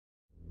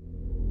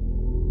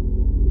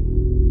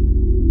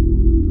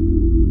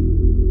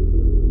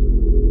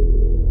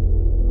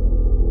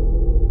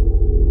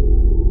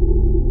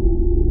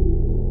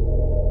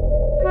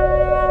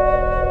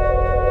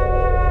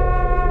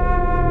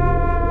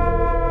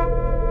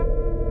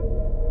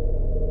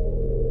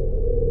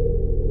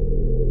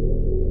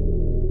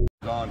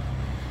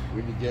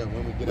again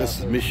when we get This out is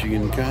there.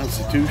 Michigan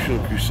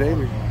Constitutional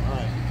Crusader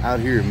out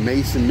here in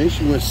Mason,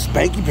 Michigan with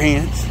Spanky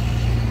Pants.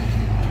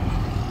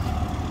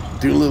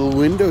 Do a little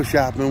window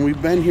shopping.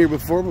 We've been here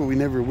before, but we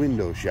never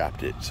window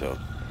shopped it. So,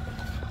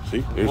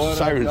 see, there's the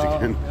sirens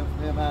again.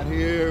 I'm out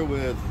here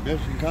with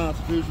Michigan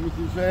Constitutional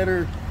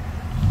Crusader.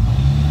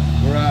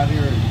 We're out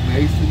here in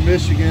Mason,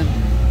 Michigan.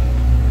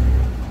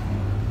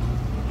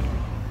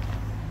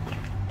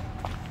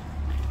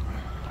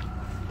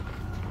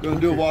 Gonna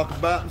do a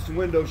walkabout and some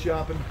window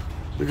shopping.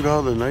 Look at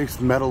all the nice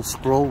metal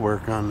scroll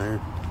work on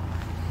there.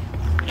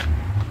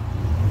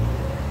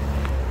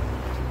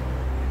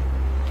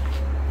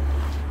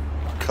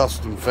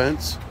 Custom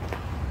fence.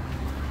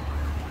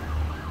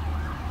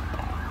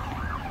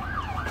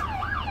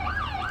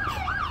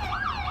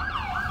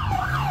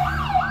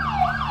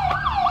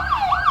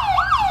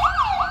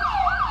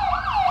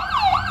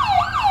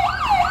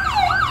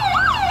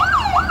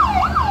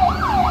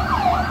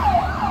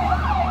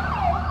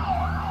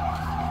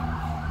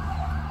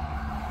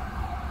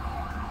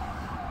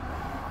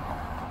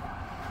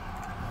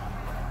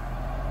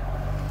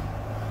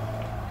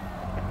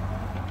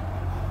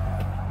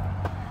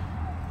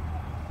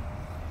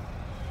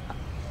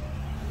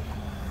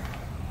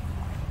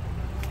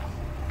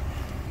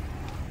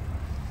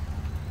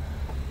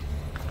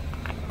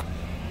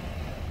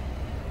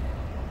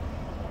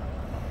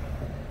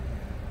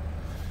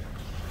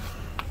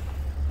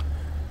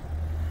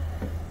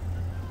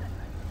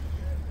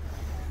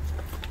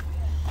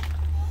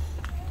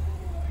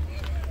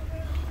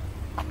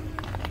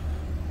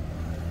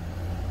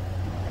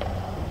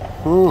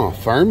 Oh,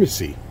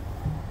 pharmacy.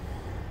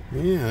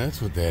 Yeah,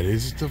 that's what that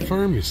is. It's a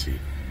pharmacy.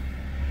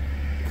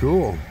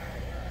 Cool.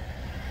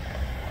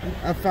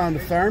 I found a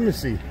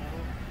pharmacy.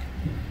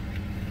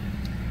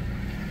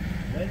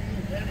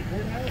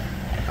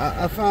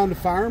 I found a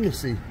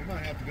pharmacy. You might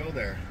have to go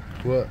there.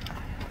 What?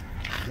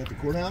 Is that the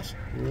courthouse?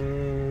 Sure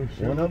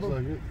One of looks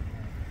them? like it.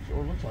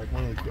 Sure looks like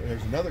one of the.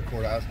 There's another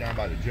courthouse down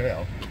by the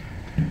jail.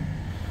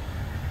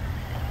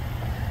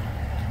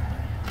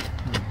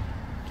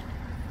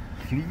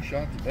 Flu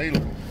shots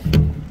available.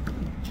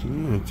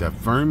 Yeah, it's a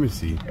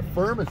pharmacy. A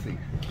pharmacy.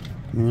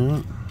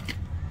 Yeah.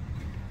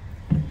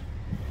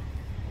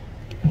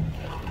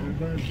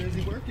 Everybody's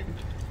busy working.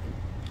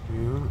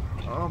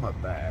 Yeah. Oh, my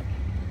back.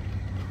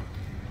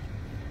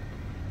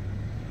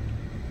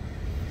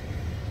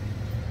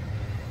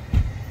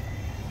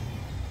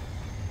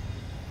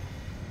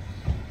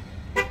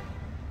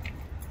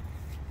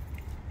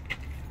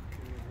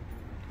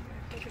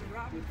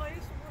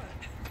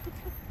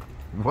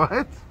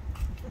 What?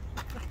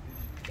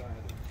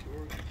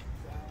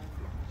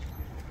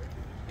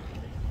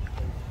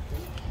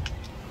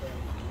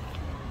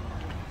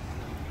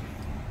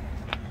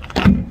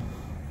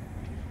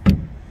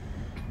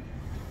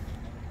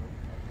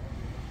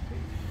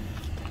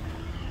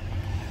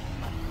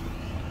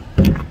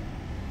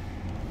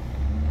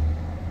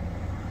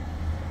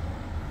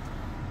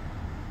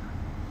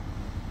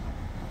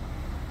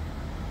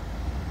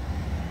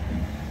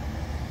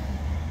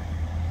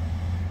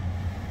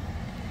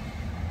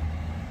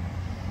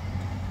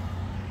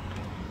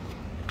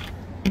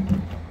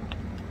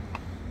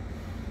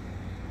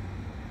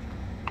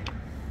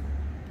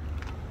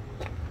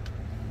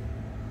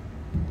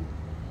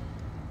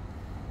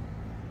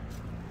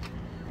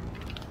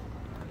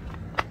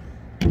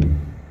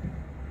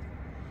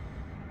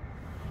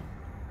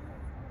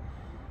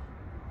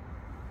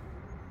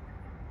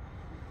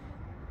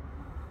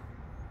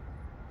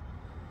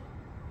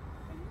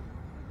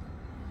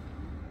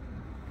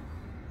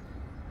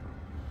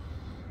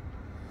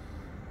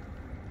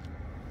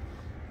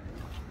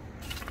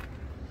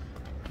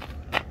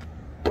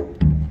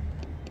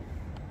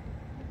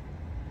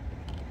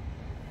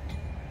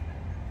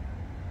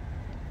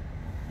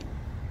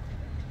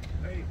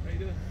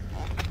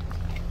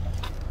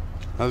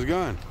 How's it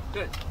going?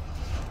 Good.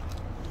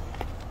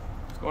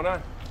 What's going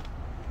on?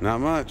 Not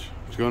much.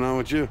 What's going on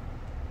with you?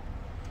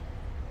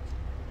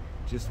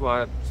 Just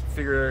want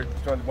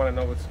to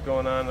know what's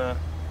going on,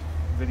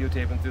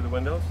 videotaping through the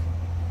windows.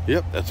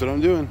 Yep, that's what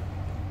I'm doing.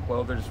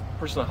 Well, there's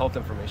personal health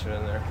information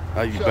in there.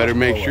 You better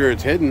make sure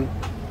it's hidden.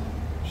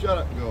 Shut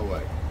up and go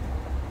away.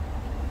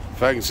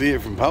 If I can see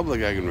it from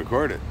public, I can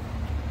record it.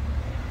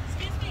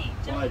 Excuse me,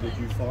 Why, gentlemen. did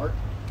you fart?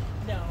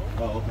 No.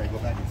 Oh, okay, go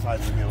back inside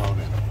and leave me alone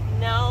then.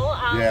 No,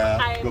 Yeah,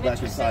 I'm go back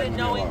interested inside in and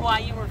knowing leave me why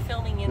alone. you were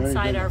filming None of your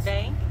inside our business.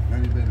 bank. None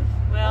of your business.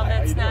 Well, Hi, how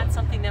that's you not doing?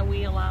 something that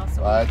we allow.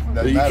 So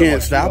But you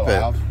can't stop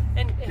it.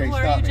 and Can't who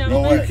are stop you, it. Go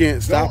gentlemen? away. You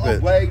can't stop Go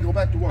it. away, go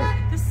back to work.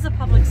 This is a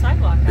public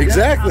sidewalk. I'm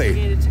Exactly.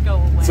 obligated to go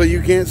away. So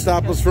you can't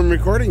stop us from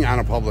recording on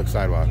a public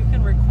sidewalk. You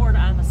can record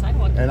on the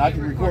sidewalk. And You I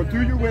can record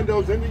through your on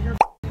windows into your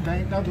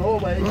bank. Now go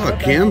away. Oh, Shut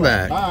cam down.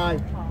 back. Bye.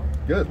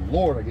 there. Good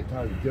Lord, I get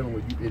tired of dealing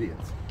with you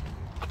idiots.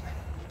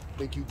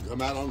 Think you can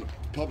come out on the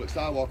public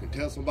sidewalk and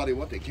tell somebody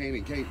what they can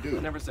and can't do.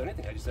 I never said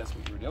anything. I just asked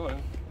what you were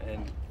doing,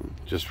 and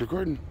Just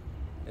recording.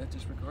 yeah,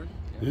 just record.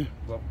 Yeah.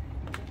 Well,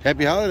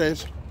 Happy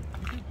holidays.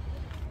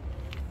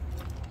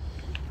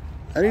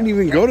 I didn't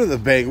even go to the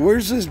bank.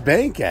 Where's this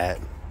bank at?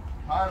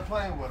 Tired of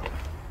playing with them.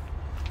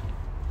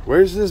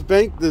 Where's this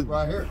bank?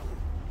 Right here.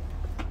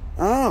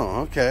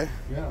 Oh, okay.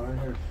 Yeah, right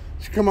here.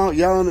 You come out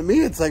yelling at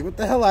me. It's like, what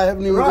the hell? I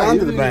haven't even gone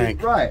to the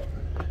bank. Right.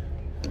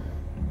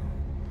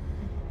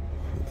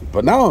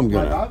 But now I'm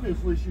But gonna.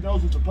 obviously she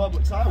knows it's a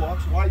public sidewalk,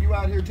 so why are you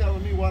out here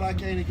telling me what I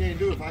can and can't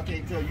do if I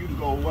can't tell you to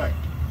go away?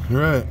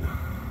 Right.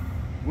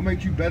 What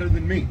makes you better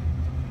than me,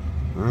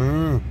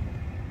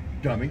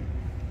 dummy?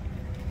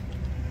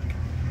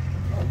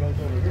 Oh, it goes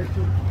over here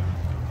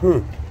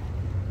too.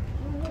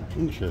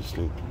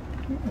 Interesting.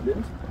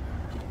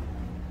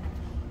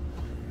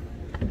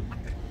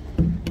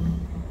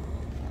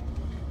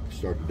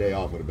 Start the day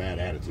off with a bad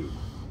attitude.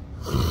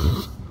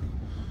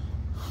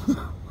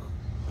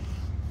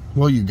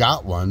 Well, you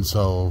got one,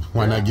 so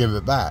why not give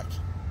it back?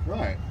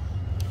 Right.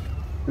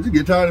 I just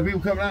get tired of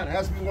people coming out and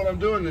asking me what I'm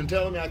doing and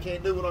telling me I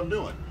can't do what I'm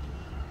doing.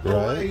 Go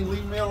away and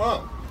leave me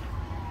alone.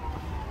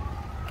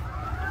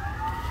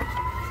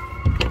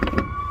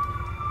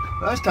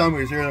 Last time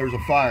we was here, there was a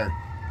fire.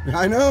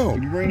 I know.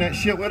 Did you bring that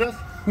shit with us?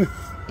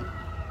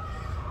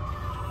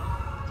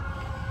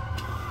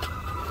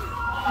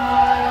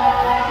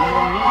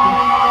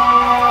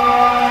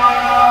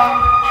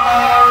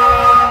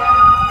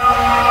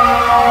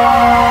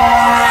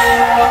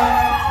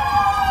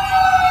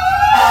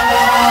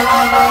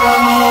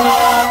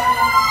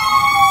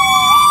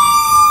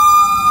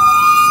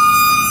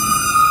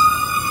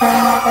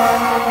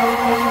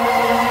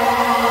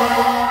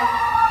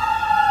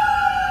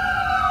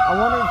 I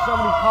wonder if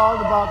somebody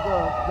called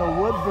about the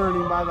wood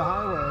burning by the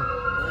highway.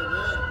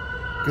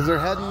 Because they're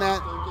heading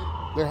that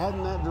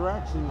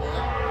direction.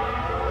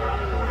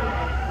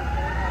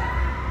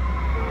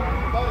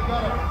 Somebody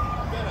got a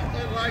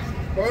head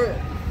license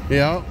burn.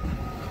 Yeah.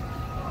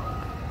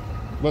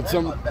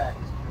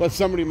 But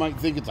somebody might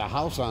think it's a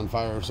house on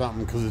fire or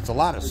something because it's a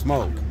lot of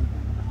smoke.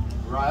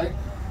 Right.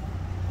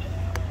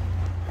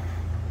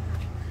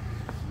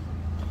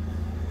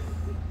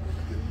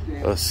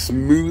 A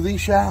smoothie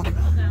shop?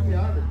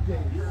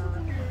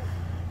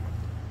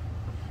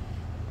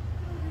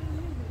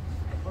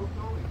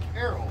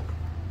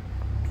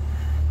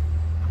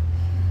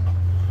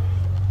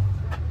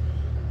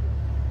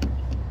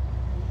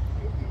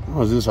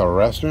 Oh, is this a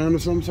restaurant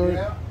of some sort?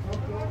 Yeah.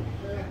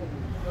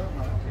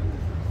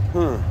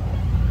 Huh.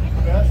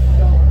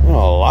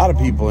 Oh, a lot of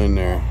people in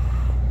there.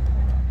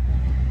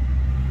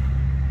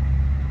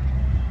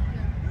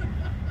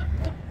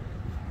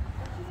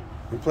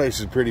 The place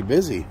is pretty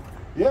busy.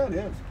 Yeah, it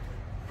is.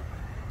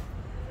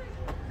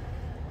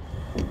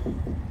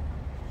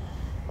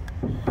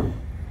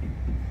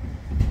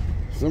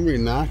 Somebody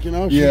knocking?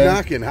 Oh, she's Yeah.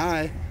 knocking.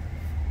 Hi.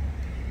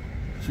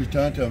 She's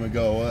trying to tell me to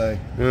go away.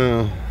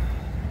 Oh.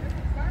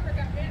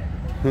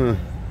 Huh.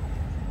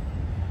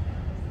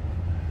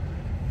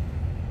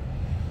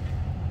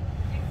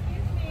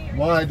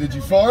 Why? Did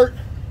you fart?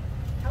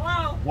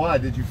 Hello? Why?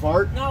 Did you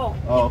fart? No.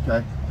 Oh,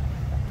 okay.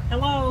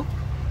 Hello?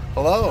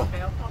 Hello.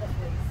 Okay, I'll call the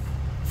police.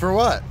 For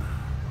what?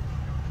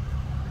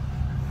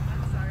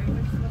 I'm sorry.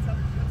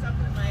 What's up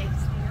with my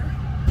store?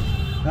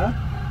 Huh?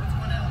 What's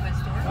going on with my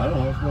store? I don't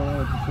know what's going on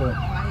with the store. Why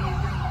are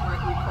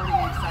you recording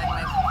inside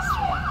my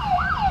store?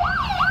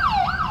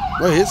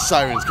 Well, his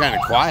siren's kind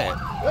of quiet.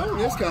 Oh,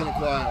 it's kind of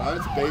quiet. Oh,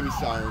 it's a baby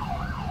siren.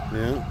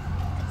 Yeah.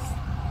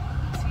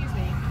 Excuse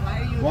me. Why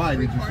are you Why?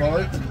 Did you recording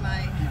fart? into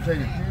my You saying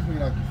thing? excuse me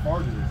like you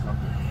farted or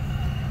something.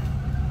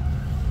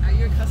 Are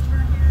you a customer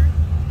here?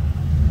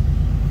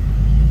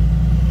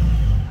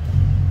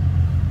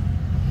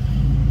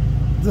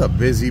 It's a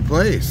busy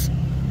place.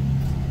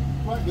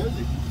 Quite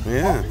busy.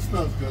 Yeah. Coffee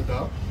smells good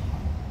though.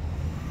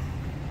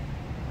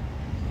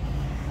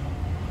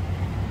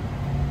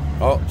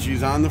 Oh,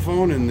 she's on the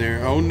phone in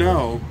there. Oh,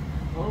 no.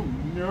 Oh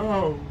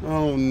no.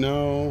 Oh,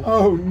 no.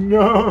 Oh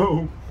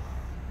no.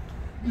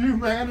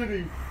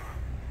 Humanity.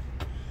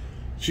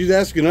 She's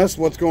asking us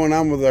what's going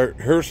on with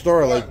her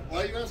store. Like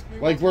Why you asking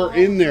me like what's we're going on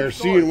in with there your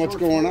store? seeing what's Your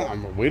going store.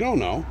 on. We don't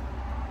know.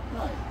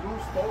 Right, your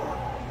store.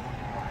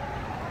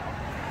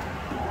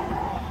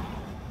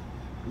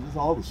 Is this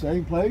all the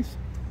same place?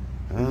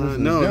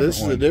 No,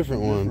 this is a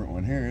different one. Different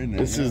one here, isn't it?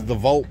 This Yeah. is the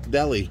Vault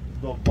Deli.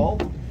 The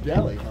Vault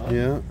Deli, huh?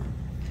 Yeah.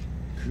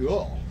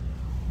 Cool.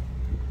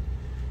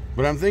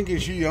 But I'm thinking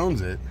she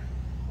owns it.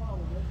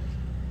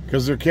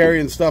 Because they're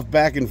carrying stuff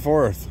back and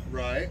forth.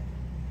 Right.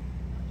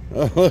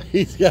 Oh,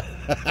 he's got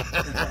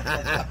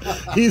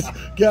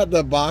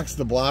the box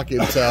to block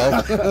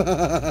himself.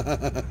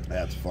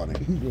 That's funny.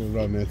 Go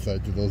around that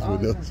side to those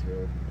windows.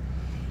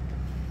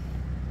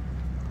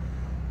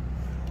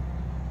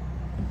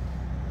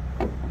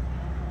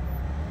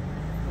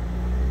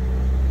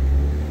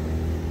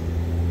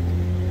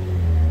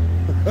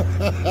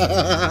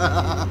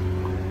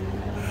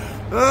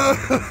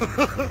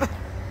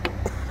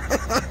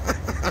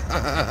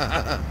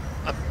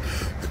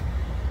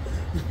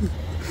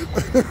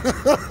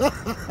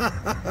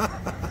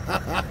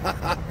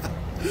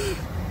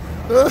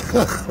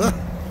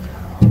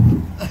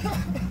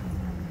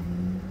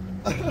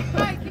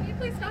 Hi, can you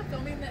please stop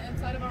filming the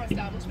inside of our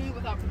establishment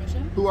without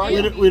permission? Who are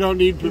you? We don't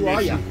need Who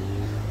are ya? permission.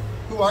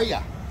 Who are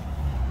ya?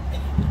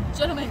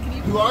 Gentlemen, can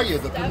you Who are you?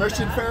 The step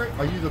permission back? fairy?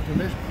 Are you the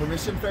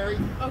permission fairy?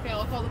 Okay,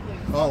 I'll call the police.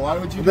 Oh, why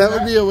would you do That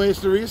that? would be a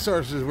waste of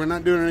resources. We're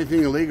not doing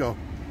anything illegal.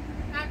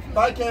 Actually,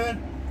 Bye,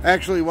 Karen.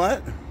 Actually,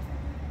 what?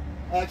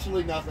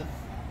 Actually, nothing.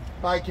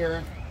 Bye,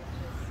 Karen.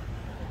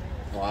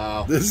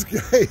 Wow. This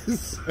guy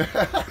is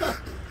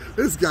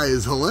this guy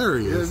is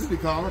hilarious. Isn't he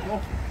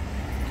comical?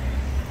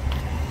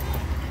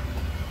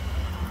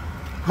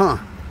 Huh.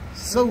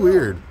 So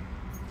weird.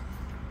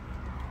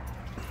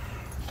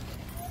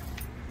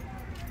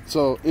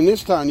 So in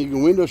this town you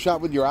can window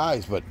shop with your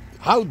eyes, but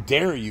how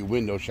dare you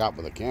window shop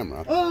with a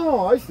camera?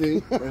 Oh, I see.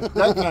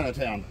 That kind of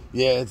town.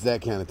 Yeah, it's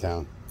that kind of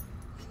town.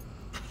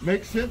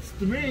 Makes sense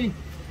to me.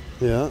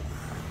 Yeah.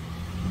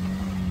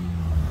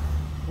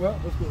 Well,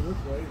 let's go this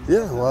way.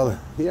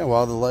 Yeah,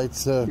 while the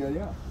lights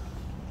Yeah.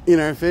 in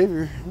our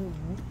favor.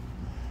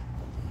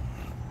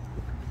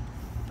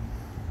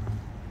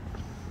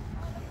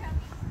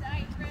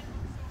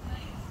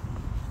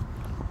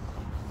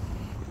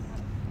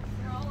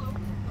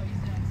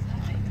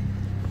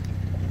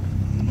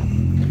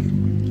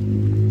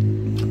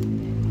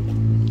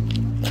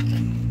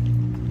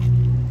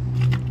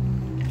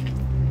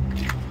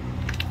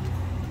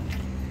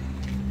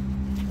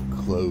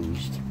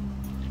 Closed.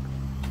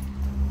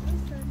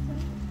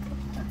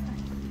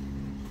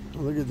 Oh,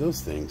 look at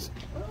those things.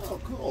 Oh,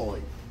 cool.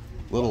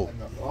 Little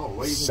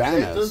waving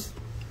Santas.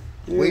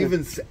 Yeah.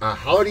 Waving a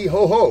howdy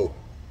ho ho.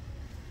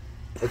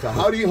 It's a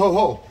howdy ho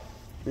ho.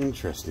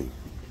 Interesting.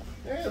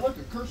 Hey, look,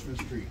 a Christmas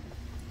tree.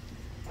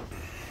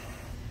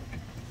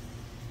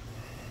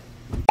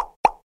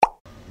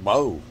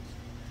 Whoa.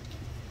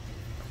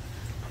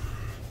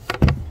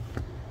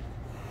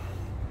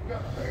 We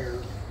got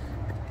bears.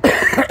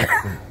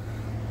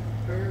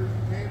 Bears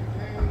and candy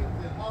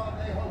canes and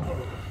holiday ho ho.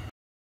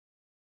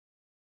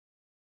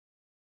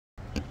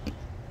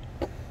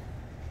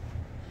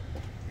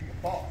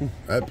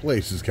 That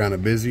place is kind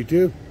of busy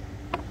too.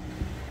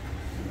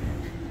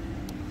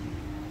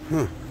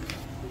 Huh.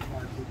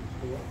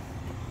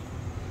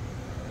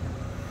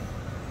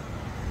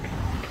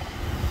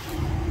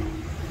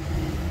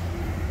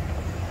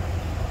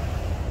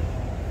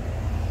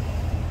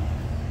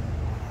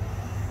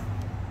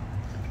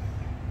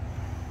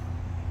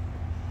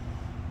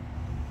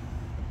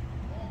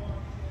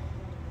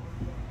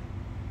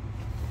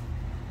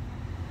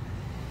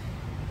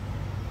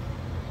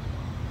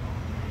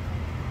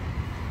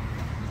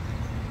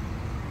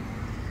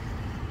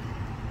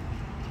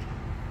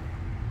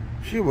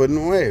 She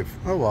wouldn't wave.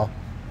 Oh well.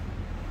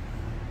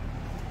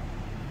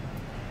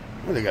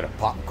 Well, they got a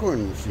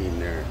popcorn machine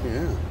there.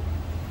 Yeah.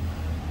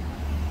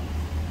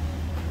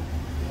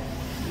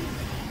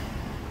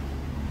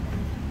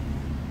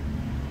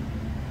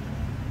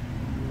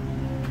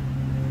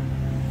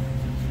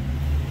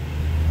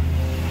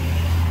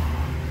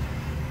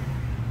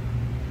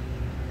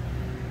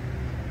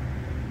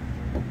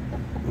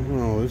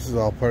 Oh, this is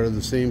all part of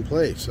the same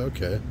place.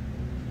 Okay.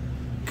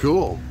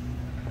 Cool.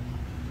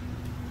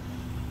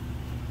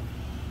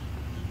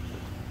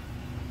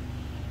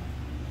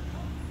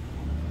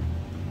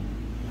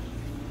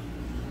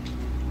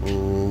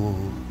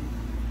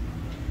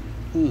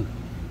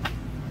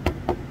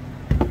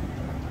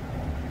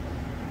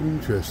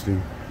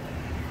 Interesting.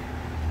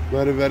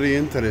 Very, very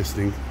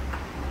interesting.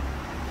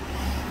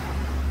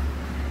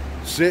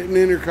 Sitting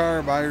in her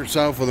car by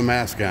herself with a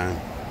mask on.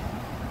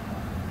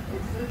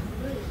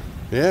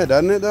 Yeah,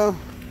 doesn't it though?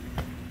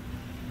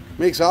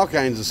 Makes all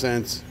kinds of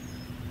sense.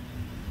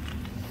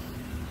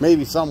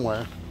 Maybe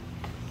somewhere.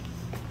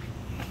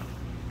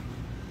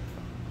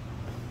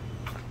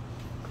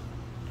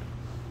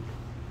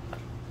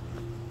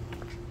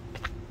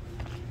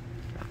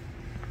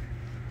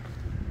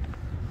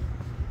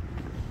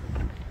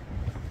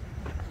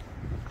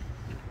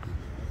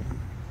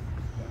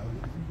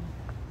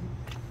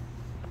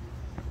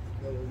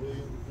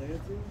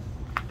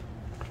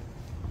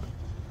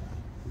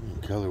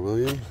 Keller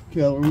Williams?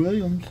 Keller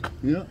Williams,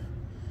 yeah.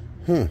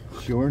 Huh.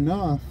 Sure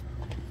enough.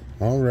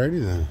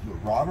 Alrighty then. The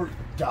Robert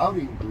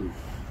Doubting Group.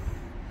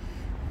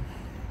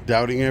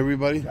 Doubting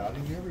everybody?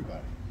 Doubting everybody.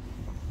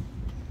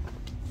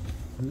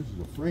 This is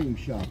a frame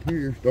shop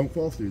here. Don't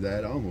fall through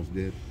that. I almost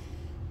did.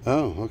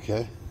 Oh,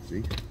 okay.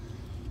 See?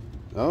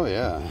 Oh,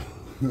 yeah.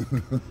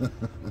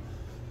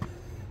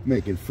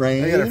 Making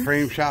frames. They got a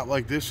frame shop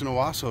like this in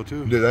Owasso,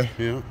 too. Do they?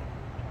 Yeah.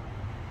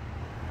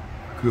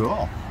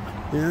 Cool.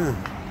 Yeah.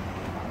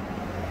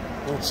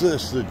 What's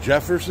this? The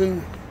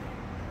Jefferson?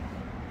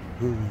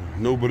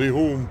 Nobody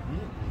home.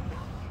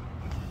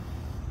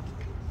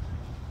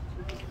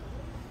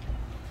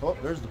 Oh,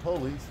 there's the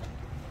police.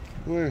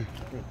 Where?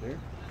 Right there.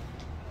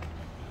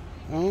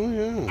 Oh,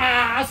 yeah.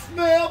 I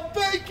smell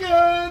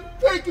bacon!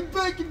 Bacon,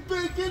 bacon,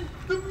 bacon!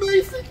 The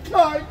Mason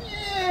cut!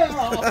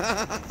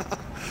 Yeah!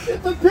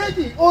 It's a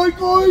piggy! Oink,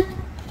 oink!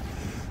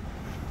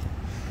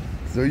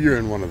 So you're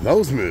in one of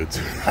those moods.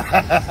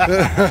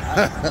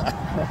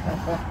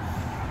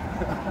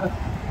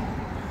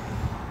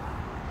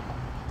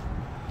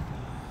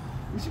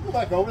 We should go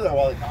back over there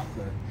while the cops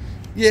there.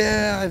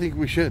 Yeah, I think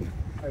we should.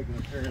 Making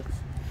appearance.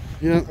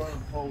 Yeah. In front of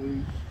the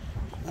police.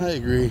 I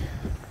agree.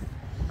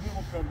 He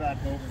will come back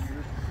over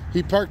here.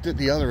 He parked at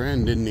the other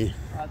end, didn't he?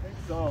 I think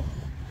so.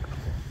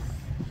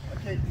 I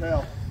can't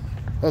tell.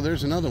 Oh,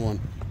 there's another one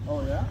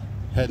Oh, yeah?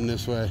 heading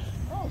this way.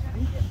 Oh,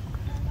 sneaky.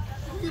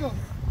 Look at him.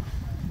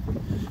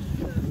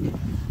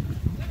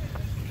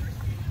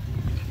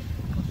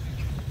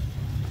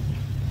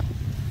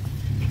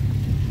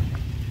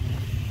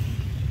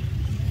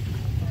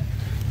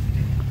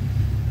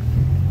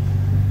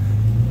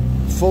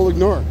 Full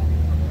ignore.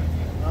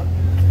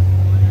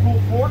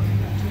 Pulled pork?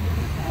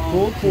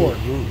 Pulled pork.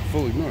 Ooh,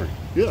 full ignore.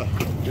 Yeah.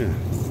 Yeah.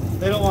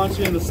 They don't want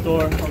you in the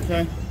store,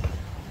 okay?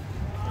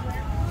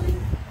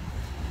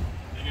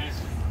 Hey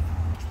guys.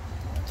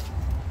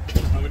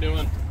 How we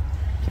doing?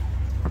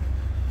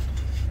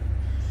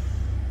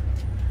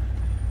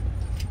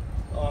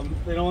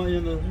 They don't want you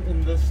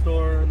in this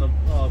store, in the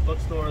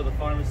bookstore, the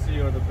pharmacy,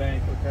 or the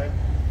bank, okay?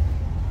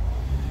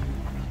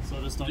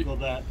 So just don't go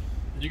that.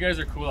 You guys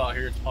are cool out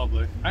here. It's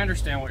public. I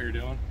understand what you're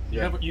doing. You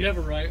have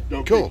a right.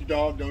 Don't Cool. kick your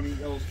dog, don't eat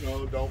yellow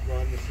snow, don't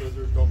run with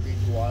scissors, don't beat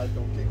your wife,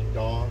 don't kick your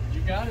dog,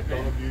 You got it, don't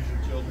man. abuse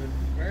your children.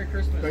 Merry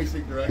Christmas.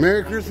 Basic directions.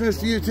 Merry Christmas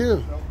to you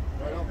too.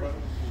 Right on, brother.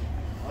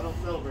 I don't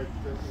celebrate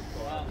Christmas.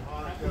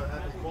 Hanukkah,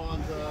 Happy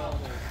Kwanzaa.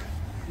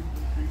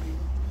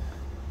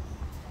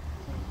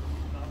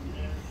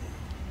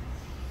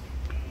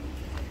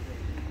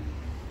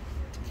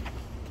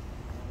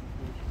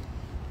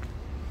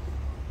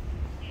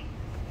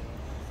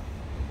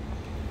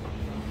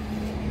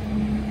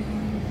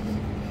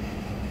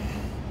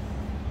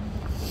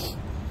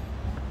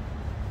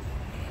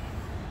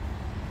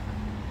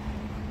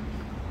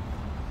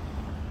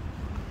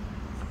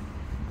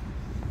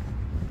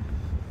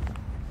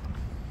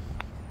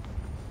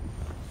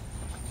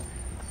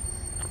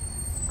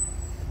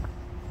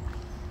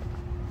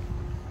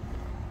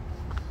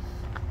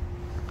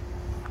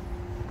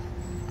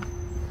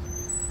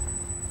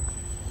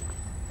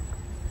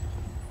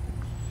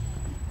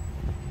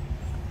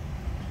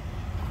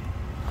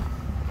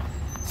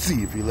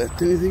 See if he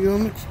left anything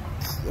on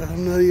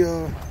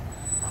the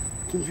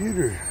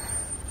computer.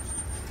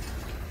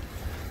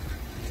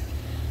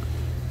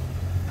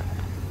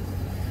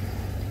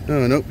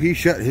 Oh, nope, he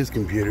shut his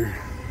computer.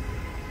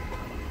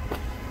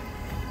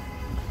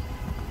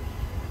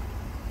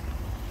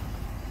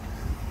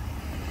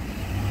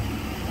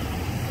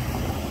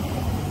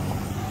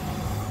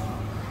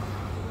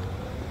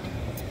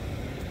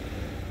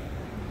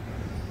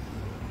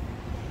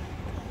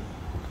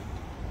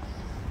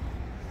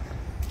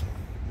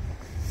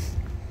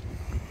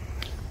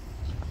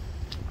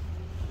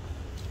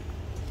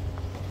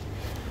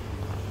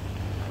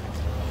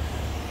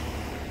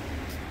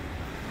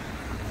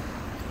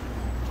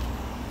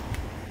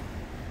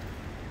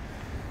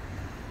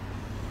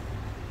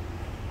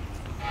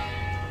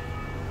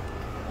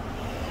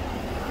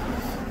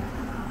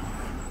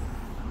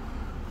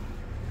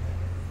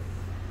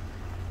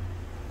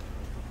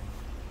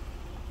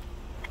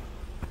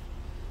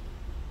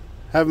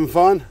 Having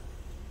fun?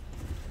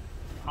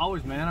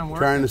 Always, man. I'm working.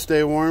 Trying to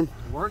stay warm?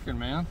 Working,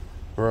 man.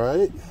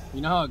 Right?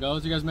 You know how it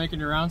goes. You guys making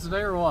your rounds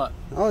today or what?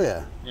 Oh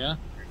yeah. Yeah.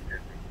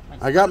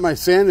 I got my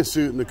Santa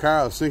suit in the car.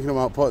 I was thinking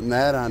about putting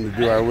that on to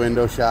do our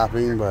window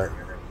shopping, but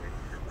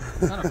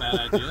Not a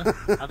bad idea.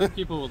 I think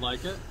people would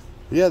like it.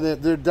 yeah,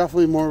 they're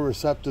definitely more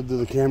receptive to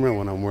the camera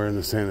when I'm wearing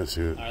the Santa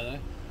suit. Are they?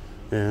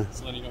 Yeah.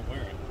 So then you don't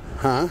wear it.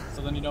 Huh?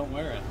 So then you don't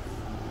wear it.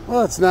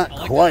 Well, it's not I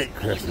like quite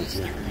that, I like that Christmas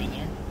yet. sticker in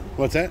there.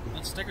 What's that?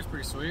 That sticker's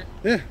pretty sweet.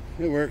 Yeah,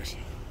 it works.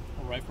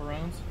 Rifle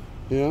rounds.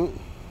 Yeah. You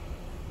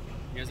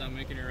guys out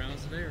making your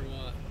rounds today or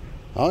what?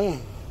 Oh yeah.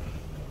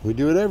 We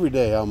do it every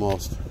day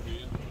almost. Do you?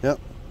 Yep.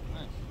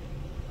 Nice.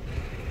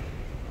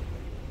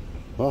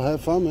 Well,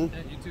 have fun, man.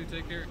 Hey, you too.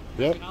 Take care.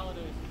 Yep. Happy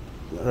holidays.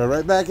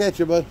 Right back at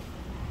you, bud.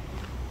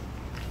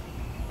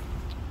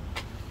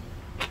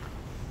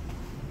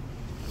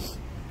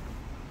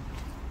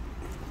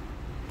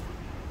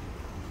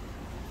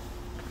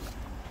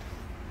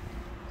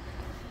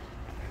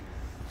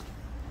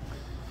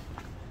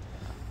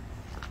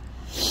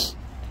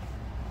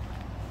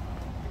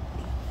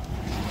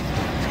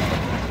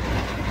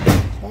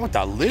 I want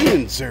the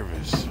linen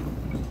service.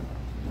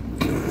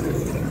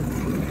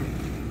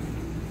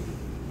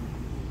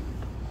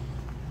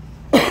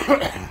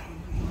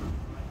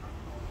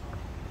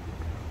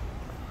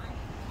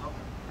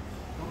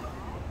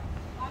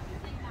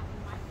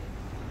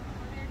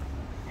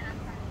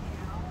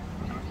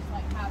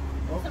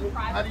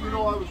 How do you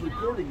know I was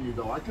recording you,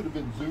 though? I could have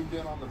been zoomed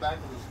in on the back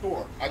of the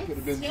store. I could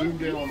have been It's zoomed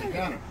still in on the here.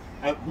 counter.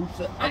 Who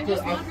said, I'm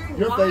just wondering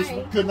your why.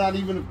 face could not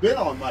even have been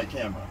on my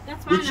camera.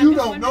 That's fine, But I'm you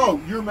just don't know.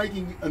 wondering- You're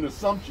making an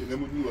assumption,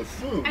 and when you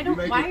assume, I you don't-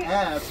 make why- an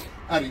ass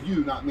out of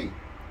you, not me.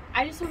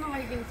 I just don't know why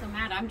you're getting so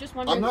mad. I'm just I'm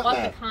wondering not what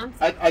mad. the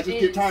concept I just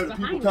get is tired of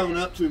people behind coming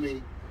it. up to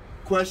me,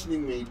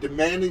 questioning me,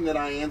 demanding that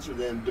I answer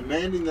them,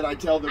 demanding that I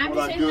tell them I'm what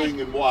just I'm saying, doing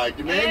like, and why,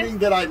 demanding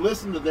that I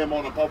listen to them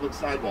on a public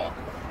sidewalk.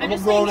 I'm a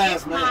just saying, grown-ass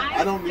it's man. my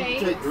I don't need to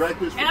face, take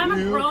directives and I'm from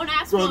a you,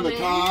 grown-ass from the woman,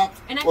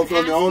 cops, and I'm or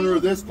from the owner of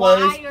asking this why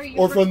place, are you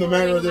or from the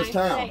mayor of recording this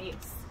my town. face?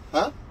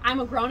 Huh? I'm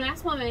a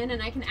grown-ass woman,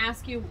 and I can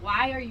ask you,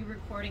 why are you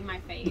recording my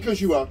face? Because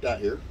you walked out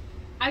here.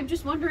 I'm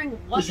just wondering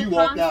what Because the you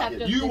walked out concept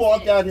here. of You this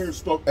walked is. out here and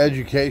spoke.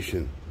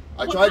 Education.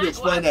 I Well, tried to not-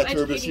 explain well, that to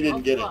her, but she educating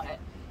didn't get it. what?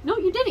 No,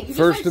 you didn't. You just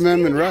First started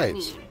Amendment screaming at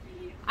rights. me.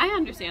 I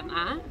understand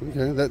that.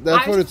 Okay, that's I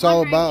was what just it's all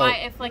wondering about. Why,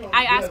 if like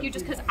I ask you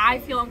just because I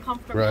feel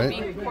uncomfortable Right.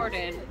 being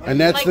recorded, And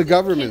that's like, the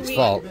government's can we-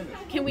 fault.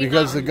 Can we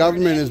Because not the record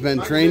government it? has been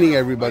training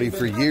everybody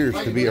for years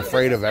to be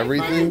afraid of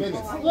everything.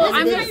 Well,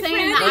 I'm just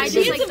saying that I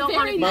just like don't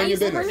want to be Mind your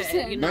recorded.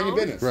 business. You know? Mind your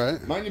business.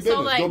 Right. Mind your So,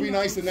 business. like, Go be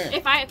nice in there.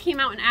 If I came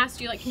out and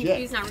asked you, like, can you Shit.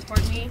 please not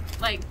record me?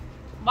 Like,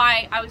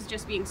 why I was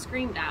just being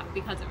screamed at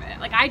because of it.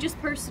 Like, I just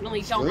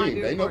personally don't want to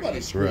be Screamed. Ain't nobody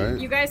recorded. screamed.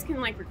 Right. You guys can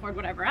like record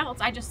whatever else.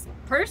 I just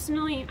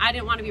personally, I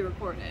didn't want to be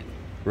recorded.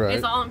 Right.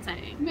 Is all I'm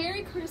saying.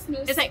 Merry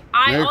Christmas. It's like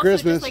I Merry also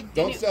Christmas. just like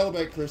Don't didn't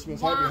celebrate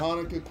Christmas. Happy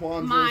want Hanukkah,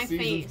 my Kwanzaa, Seasons,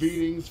 face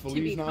Beatings, to be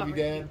Feliz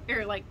Navidad.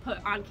 covered or like put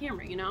on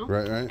camera, you know?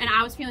 Right, right. And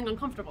I was feeling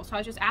uncomfortable, so I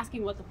was just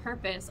asking what the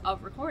purpose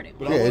of recording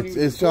was. But I Yeah, wasn't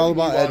even it's all recording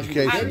about you while you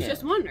were education. I in was there.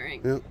 just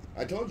wondering. Yeah.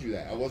 I told you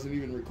that. I wasn't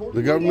even recording.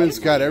 The you. government's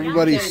got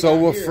everybody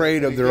so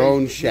afraid of their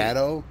own Yeah.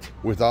 shadow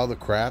with all the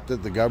crap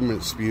that the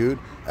government spewed.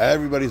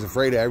 Everybody's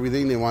afraid of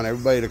everything. They want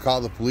everybody to call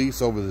the police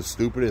over the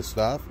stupidest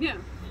stuff. Yeah.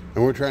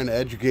 And we're trying to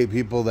educate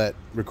people that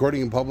recording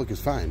in public is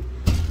fine.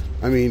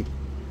 I mean,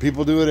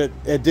 people do it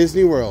at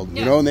Disney World, you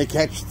Yeah. know, and they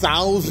catch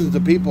thousands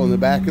of people in the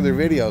back of their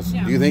videos.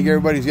 Yeah. Do you think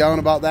everybody's yelling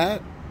about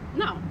that?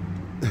 No.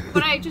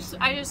 But I just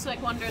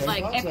like wondered, Same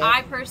like, if concept.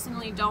 I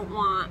personally don't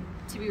want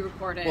to be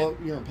recorded. Well,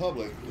 you're in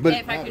public. But-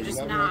 If I could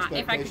just not-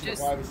 if I could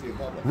just- privacy in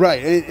public.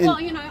 Right. And Well,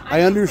 you know, I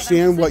I know,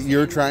 understand but I'm what just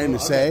you're saying- trying to Well,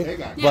 say, okay,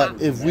 got you.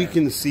 but Yeah. if we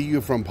can see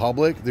you from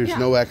public, there's Yeah.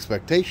 no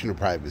expectation of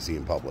privacy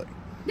in public.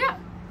 yeah.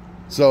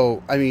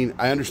 So, I mean,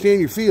 I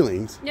understand your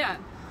feelings, Yeah.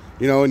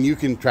 you know, and you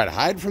can try to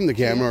hide from the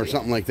camera or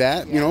something like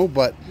that, you know,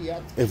 but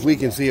if we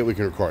can see it, we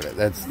can record it.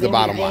 That's the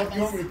bottom line.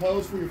 You want me to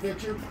pose for your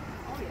picture?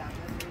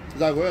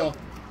 Because I will.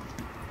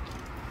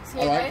 See,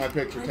 I like guys, my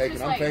picture it's taken.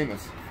 just I'm like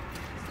famous.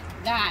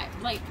 That,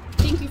 like,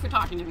 thank you for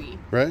talking to me.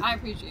 Right. I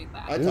appreciate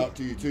that. I talk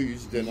to you too. You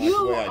just didn't like You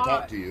the way I are-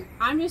 talk to you.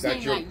 I'm just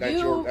saying that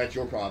that's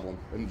your problem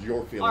and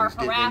your are feelings.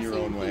 Get in harassing your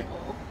own way.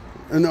 people.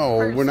 No,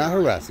 we're not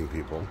Personally. harassing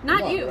people.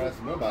 Not not you.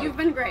 harassing nobody. You've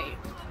been great.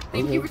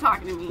 Thank Okay. you for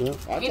talking to me Yeah. I and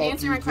talked to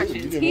answering you my too.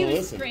 questions. You didn't He wanna was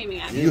listen.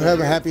 screaming at You me. have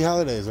a happy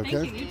holidays, Thank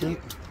okay? you. You too.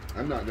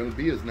 I'm not going to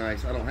be as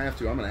nice. I don't have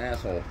to. I'm an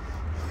asshole.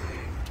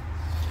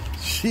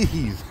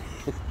 Jeez.